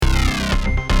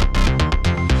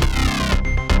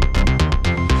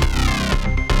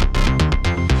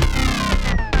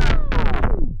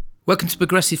Welcome to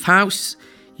Progressive House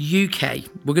UK.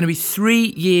 We're going to be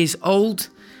 3 years old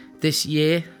this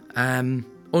year.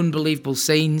 Unbelievable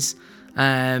scenes.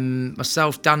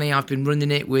 Myself, Danny, I've been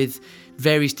running it with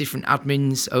various different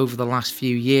admins over the last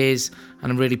few years,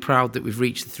 and I'm really proud that we've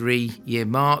reached the 3-year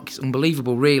mark. It's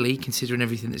unbelievable, really, considering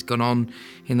everything that's gone on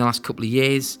in the last couple of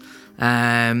years.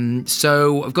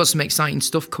 So I've got some exciting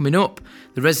stuff coming up.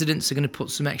 The residents are going to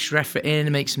put some extra effort in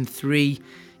and make some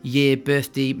 3-year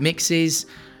birthday mixes.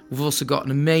 We've also got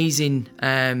an amazing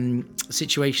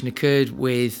situation occurred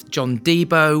with John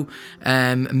Debo,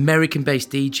 American-based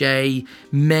DJ.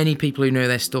 Many people who know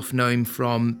their stuff know him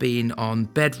from being on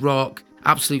Bedrock.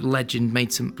 Absolute legend,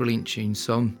 made some brilliant tunes.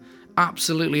 So I'm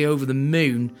absolutely over the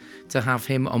moon to have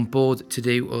him on board to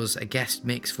do us a guest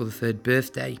mix for the 3rd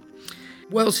birthday.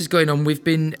 What else is going on? We've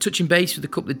been touching base with a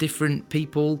couple of different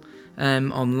people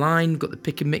online. We've got the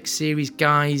Pick and Mix series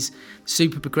guys,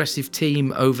 super progressive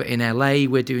team over in LA.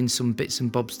 We're doing some bits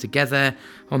and bobs together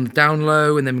on the down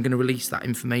low, and then we're going to release that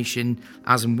information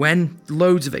as and when.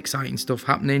 Loads of exciting stuff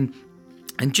happening.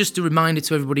 And just a reminder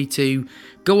to everybody to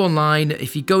go online.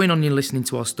 If you go in and you're listening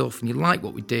to our stuff and you like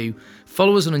what we do,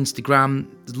 follow us on Instagram.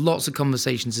 There's lots of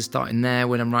conversations are starting there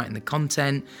when I'm writing the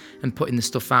content and putting the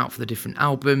stuff out for the different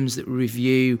albums that we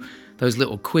review. Those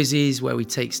little quizzes where we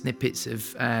take snippets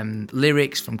of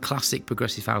lyrics from classic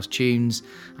progressive house tunes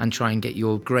and try and get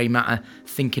your grey matter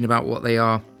thinking about what they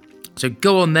are. So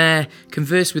go on there,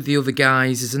 converse with the other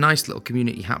guys. There's a nice little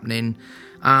community happening.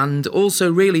 And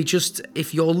also, really, just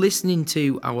if you're listening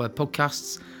to our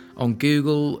podcasts on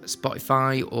Google,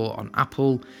 Spotify, or on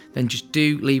Apple, then just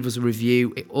do leave us a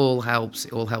review. It all helps.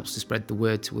 It all helps to spread the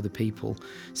word to other people.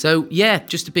 So, yeah,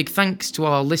 just a big thanks to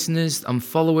our listeners and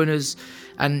following us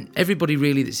and everybody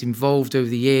really that's involved over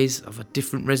the years of our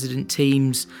different resident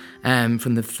teams,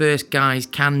 from the first guys,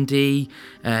 Candy,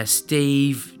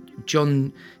 Steve,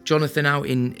 Jonathan out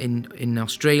in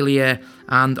Australia,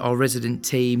 and our resident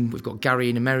team. We've got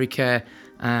Gary in America,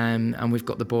 and we've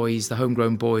got the boys, the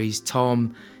homegrown boys,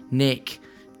 Tom, Nick,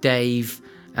 Dave.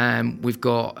 We've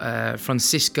got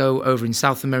Francisco over in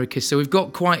South America. So we've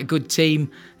got quite a good team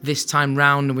this time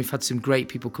round, and we've had some great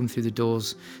people come through the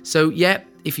doors. So yeah,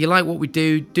 if you like what we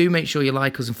do make sure you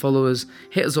like us and follow us.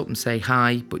 Hit us up and say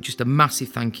hi. But just a massive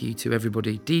thank you to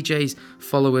everybody, DJs,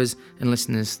 followers, and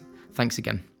listeners. Thanks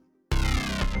again.